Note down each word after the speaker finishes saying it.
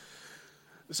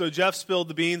So Jeff spilled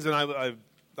the beans, and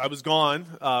I was gone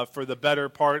for the better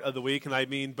part of the week, and I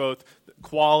mean both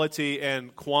quality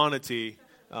and quantity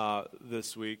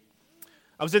this week.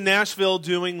 I was in Nashville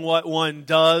doing what one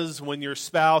does when your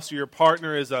spouse or your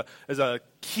partner is a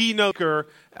keynoter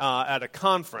at a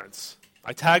conference.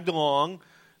 I tagged along,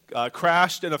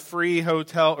 crashed in a free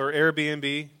hotel or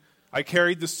Airbnb. I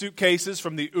carried the suitcases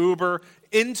from the Uber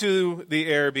into the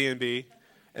Airbnb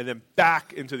and then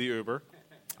back into the Uber.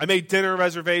 I made dinner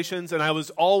reservations, and I was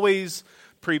always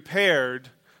prepared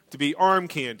to be arm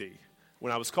candy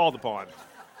when I was called upon.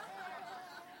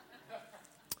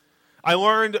 I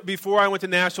learned before I went to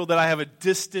Nashville that I have a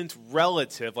distant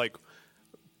relative, like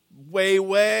way,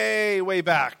 way, way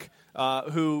back,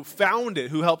 who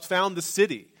helped found the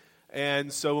city.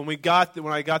 And so when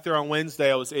I got there on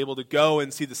Wednesday, I was able to go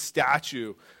and see the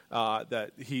statue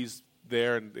that he's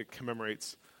there, and it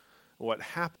commemorates what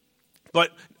happened.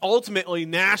 But ultimately,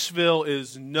 Nashville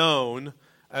is known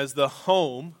as the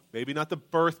home, maybe not the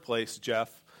birthplace,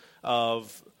 Jeff,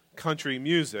 of country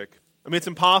music. I mean, it's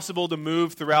impossible to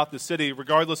move throughout the city,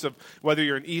 regardless of whether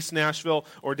you're in East Nashville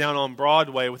or down on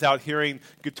Broadway, without hearing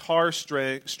guitar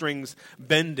strings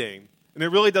bending. And it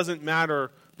really doesn't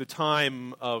matter the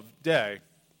time of day.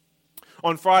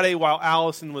 On Friday, while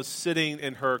Allison was sitting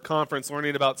in her conference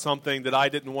learning about something that I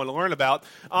didn't want to learn about,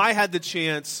 I had the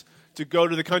chance to go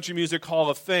to the Country Music Hall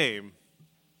of Fame.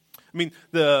 I mean,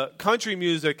 the country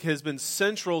music has been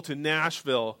central to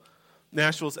Nashville's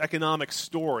economic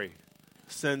story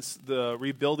since the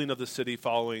rebuilding of the city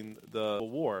following the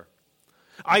war.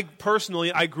 I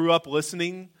grew up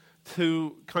listening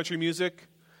to country music.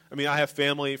 I mean, I have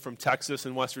family from Texas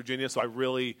and West Virginia, so I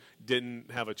really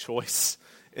didn't have a choice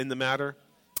in the matter.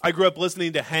 I grew up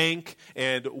listening to Hank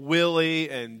and Willie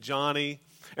and Johnny.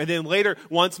 And then later,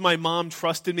 once my mom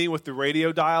trusted me with the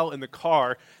radio dial in the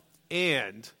car,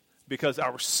 and because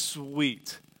our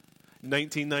sweet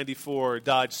 1994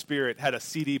 Dodge Spirit had a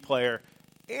CD player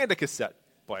and a cassette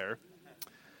player,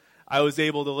 I was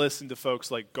able to listen to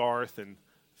folks like Garth and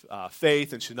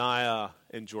Faith and Shania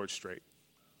and George Strait.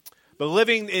 But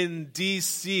living in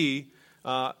D.C.,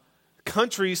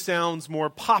 country sounds more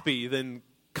poppy than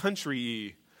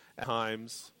country-y at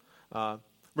times.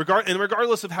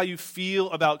 Regardless of how you feel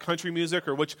about country music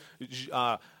or which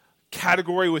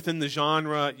category within the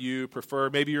genre you prefer,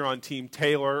 maybe you're on Team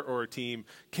Taylor or Team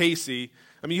Casey,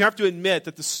 I mean, you have to admit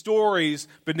that the stories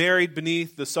buried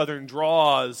beneath the southern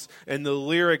draws and the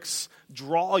lyrics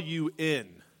draw you in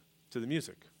to the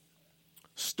music.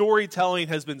 Storytelling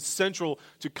has been central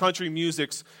to country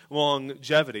music's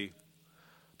longevity.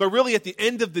 But really, at the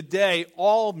end of the day,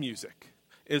 all music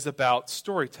is about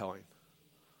storytelling.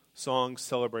 Songs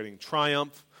celebrating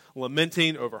triumph,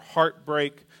 lamenting over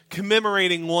heartbreak,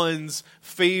 commemorating one's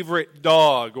favorite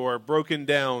dog or broken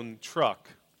down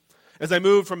truck. As I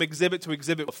moved from exhibit to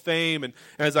exhibit of fame, and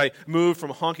as I moved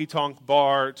from honky-tonk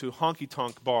bar to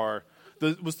honky-tonk bar,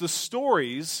 was the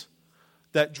stories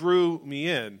that drew me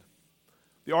in.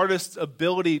 The artist's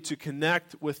ability to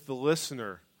connect with the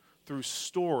listener through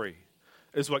story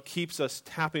is what keeps us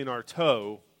tapping our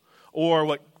toe, or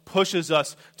what pushes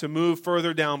us to move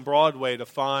further down Broadway to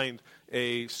find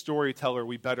a storyteller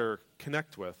we better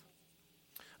connect with.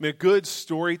 I mean, a good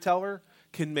storyteller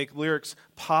can make lyrics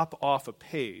pop off a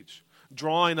page,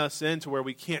 drawing us into where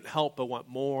we can't help but want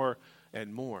more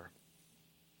and more.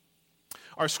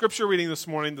 Our scripture reading this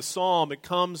morning, the psalm, it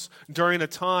comes during a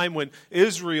time when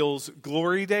Israel's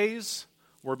glory days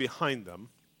were behind them.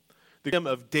 The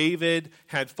kingdom of David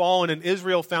had fallen, and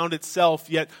Israel found itself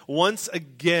yet once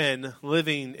again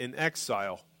living in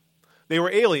exile. They were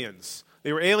aliens.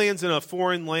 They were aliens in a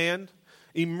foreign land,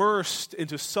 immersed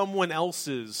into someone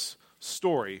else's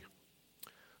story.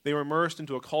 They were immersed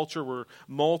into a culture where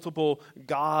multiple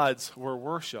gods were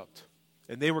worshipped.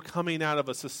 And they were coming out of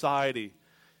a society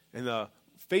and a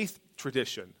faith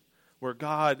tradition where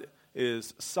God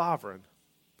is sovereign.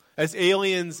 As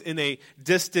aliens in a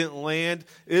distant land,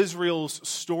 Israel's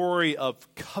story of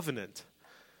covenant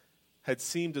had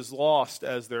seemed as lost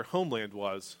as their homeland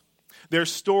was. Their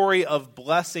story of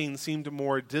blessing seemed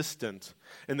more distant,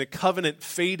 and the covenant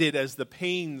faded as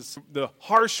the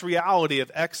harsh reality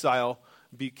of exile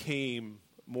became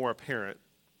more apparent.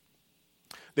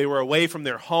 They were away from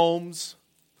their homes.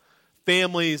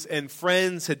 Families and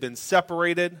friends had been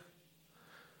separated.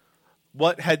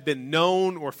 What had been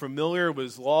known or familiar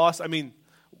was lost. I mean,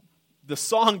 the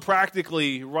song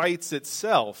practically writes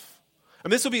itself.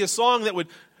 And this would be a song that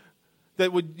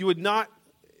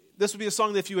this would be a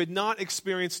song that if you had not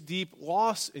experienced deep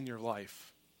loss in your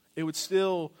life, it would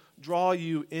still draw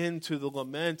you into the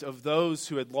lament of those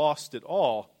who had lost it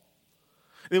all.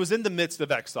 And it was in the midst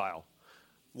of exile.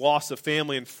 loss of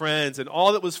family and friends and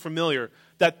all that was familiar,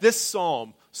 that this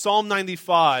psalm, Psalm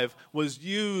 95, was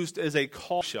used as a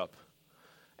call to worship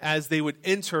as they would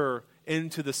enter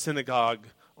into the synagogue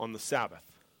on the Sabbath.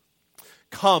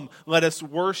 Come, let us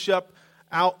worship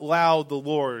out loud the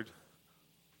Lord.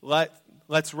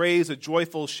 Let's raise a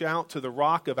joyful shout to the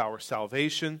rock of our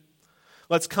salvation.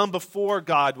 Let's come before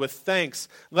God with thanks.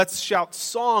 Let's shout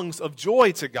songs of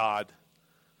joy to God.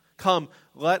 Come,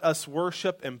 let us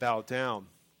worship and bow down.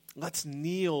 Let's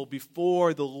kneel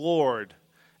before the Lord,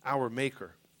 our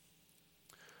Maker.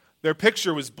 Their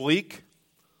picture was bleak.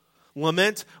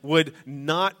 Lament would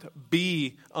not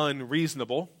be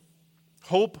unreasonable.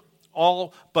 Hope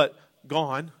all but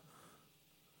gone.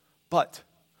 But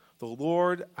the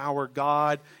Lord our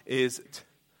God is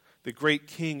the great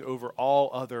King over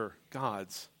all other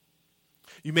gods.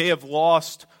 You may have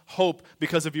lost hope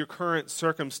because of your current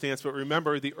circumstance, but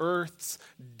remember, the earth's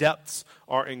depths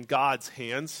are in God's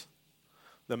hands.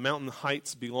 The mountain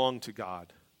heights belong to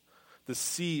God. The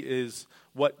sea is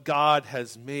what God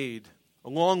has made,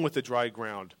 along with the dry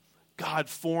ground. God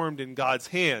formed in God's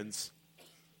hands.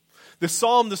 The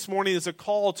psalm this morning is a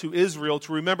call to Israel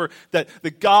to remember that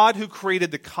the God who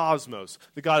created the cosmos,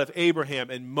 the God of Abraham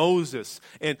and Moses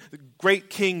and the great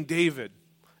King David,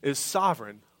 is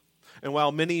sovereign. And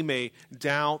while many may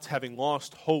doubt, having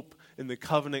lost hope in the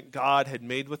covenant God had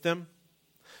made with them,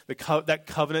 that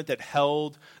covenant that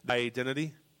held the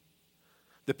identity,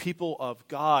 the people of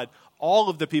God, all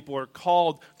of the people are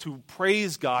called to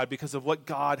praise God because of what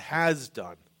God has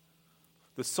done.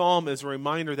 The psalm is a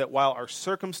reminder that while our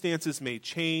circumstances may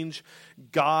change,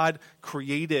 God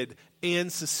created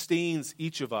and sustains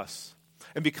each of us.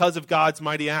 And because of God's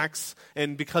mighty acts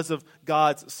and because of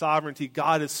God's sovereignty,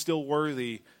 God is still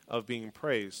worthy of being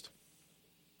praised.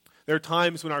 There are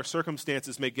times when our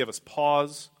circumstances may give us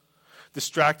pause,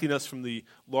 distracting us from the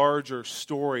larger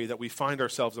story that we find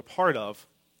ourselves a part of.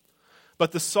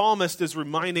 But the psalmist is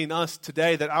reminding us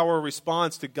today that our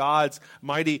response to God's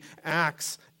mighty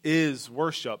acts is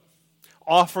worship,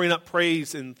 offering up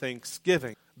praise and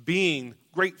thanksgiving, being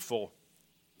grateful.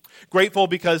 Grateful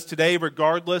because today,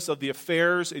 regardless of the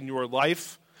affairs in your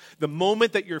life, the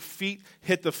moment that your feet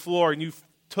hit the floor and you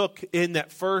took in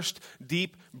that first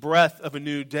deep breath of a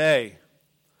new day,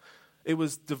 it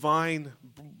was divine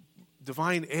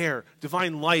air,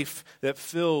 divine life that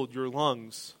filled your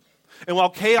lungs. And while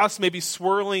chaos may be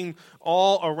swirling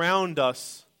all around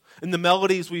us, and the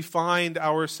melodies we find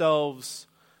ourselves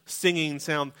singing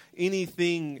sound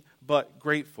anything but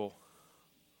grateful,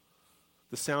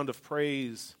 the sound of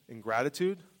praise and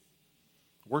gratitude,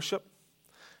 worship,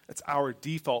 it's our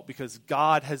default because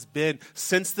God has been,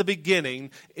 since the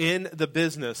beginning, in the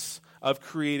business of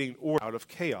creating order out of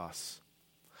chaos.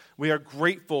 We are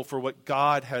grateful for what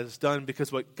God has done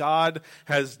because what God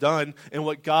has done and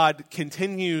what God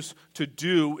continues to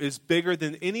do is bigger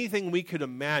than anything we could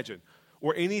imagine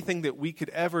or anything that we could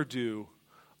ever do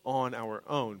on our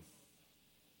own.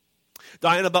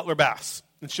 Diana Butler Bass,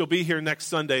 and she'll be here next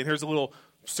Sunday, and here's a little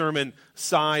sermon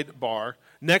sidebar.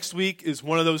 Next week is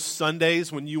one of those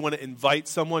Sundays when you want to invite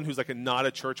someone who's like not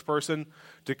a church person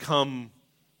to come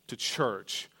to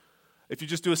church. If you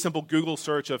just do a simple Google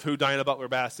search of who Diana Butler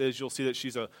Bass is, you'll see that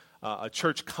she's a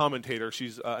church commentator.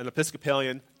 She's an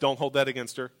Episcopalian. Don't hold that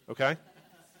against her, okay?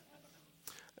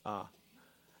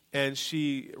 And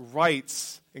she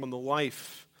writes on the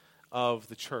life of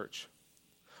the church.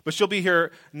 But she'll be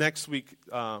here next week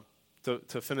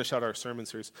to finish out our sermon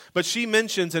series. But she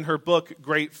mentions in her book,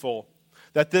 Grateful,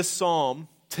 that this psalm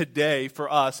today for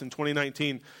us in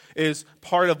 2019 is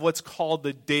part of what's called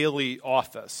the daily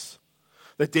office.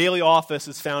 The daily office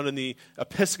is found in the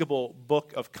Episcopal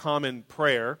Book of Common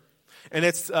Prayer. And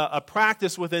it's a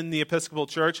practice within the Episcopal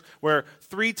Church where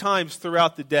 3 times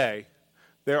throughout the day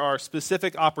there are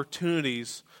specific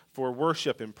opportunities for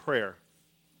worship and prayer.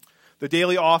 The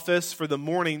daily office for the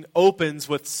morning opens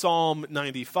with Psalm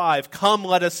 95. Come,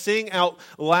 let us sing out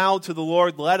loud to the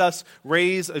Lord. Let us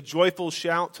raise a joyful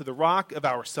shout to the rock of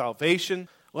our salvation.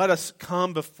 Let us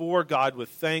come before God with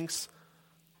thanks.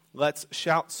 Let's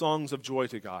shout songs of joy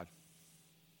to God.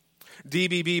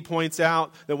 DBB points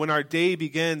out that when our day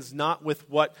begins not with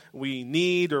what we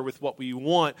need or with what we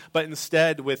want, but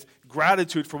instead with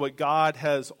gratitude for what God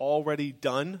has already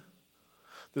done,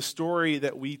 the story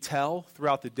that we tell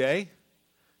throughout the day,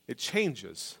 it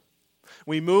changes.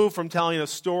 We move from telling a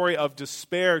story of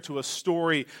despair to a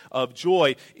story of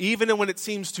joy, even when it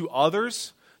seems to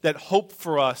others that hope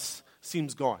for us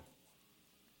seems gone.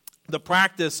 The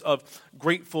practice of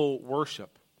grateful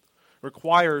worship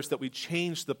requires that we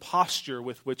change the posture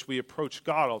with which we approach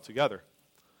God altogether.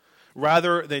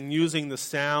 rather than using the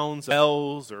sounds of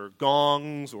bells or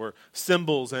gongs or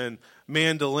cymbals and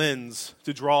mandolins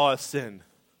to draw us in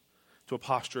to a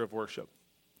posture of worship.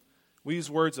 We use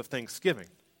words of thanksgiving.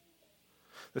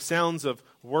 The sounds of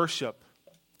worship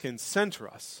can center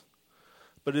us,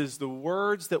 but it is the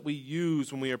words that we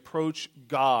use when we approach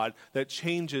God that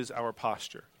changes our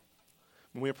posture.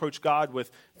 When we approach God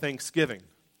with thanksgiving,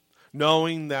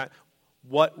 knowing that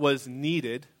what was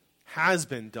needed has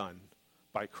been done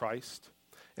by Christ,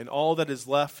 and all that is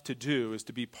left to do is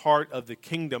to be part of the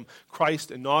kingdom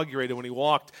Christ inaugurated when he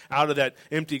walked out of that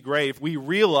empty grave, we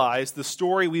realize the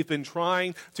story we've been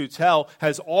trying to tell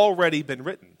has already been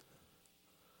written.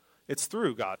 It's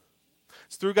through God.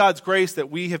 It's through God's grace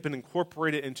that we have been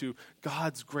incorporated into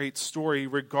God's great story,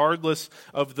 regardless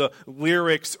of the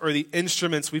lyrics or the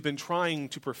instruments we've been trying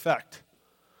to perfect.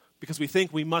 Because we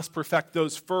think we must perfect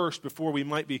those first before we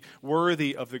might be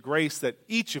worthy of the grace that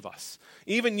each of us,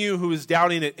 even you who is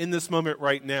doubting it in this moment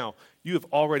right now, you have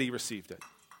already received it.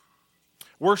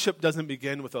 Worship doesn't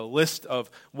begin with a list of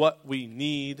what we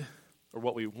need or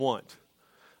what we want,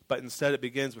 but instead it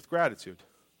begins with gratitude.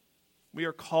 We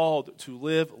are called to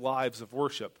live lives of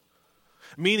worship,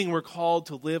 meaning we're called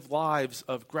to live lives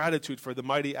of gratitude for the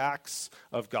mighty acts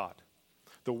of God,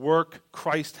 the work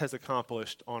Christ has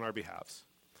accomplished on our behalves.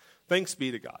 Thanks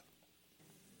be to God.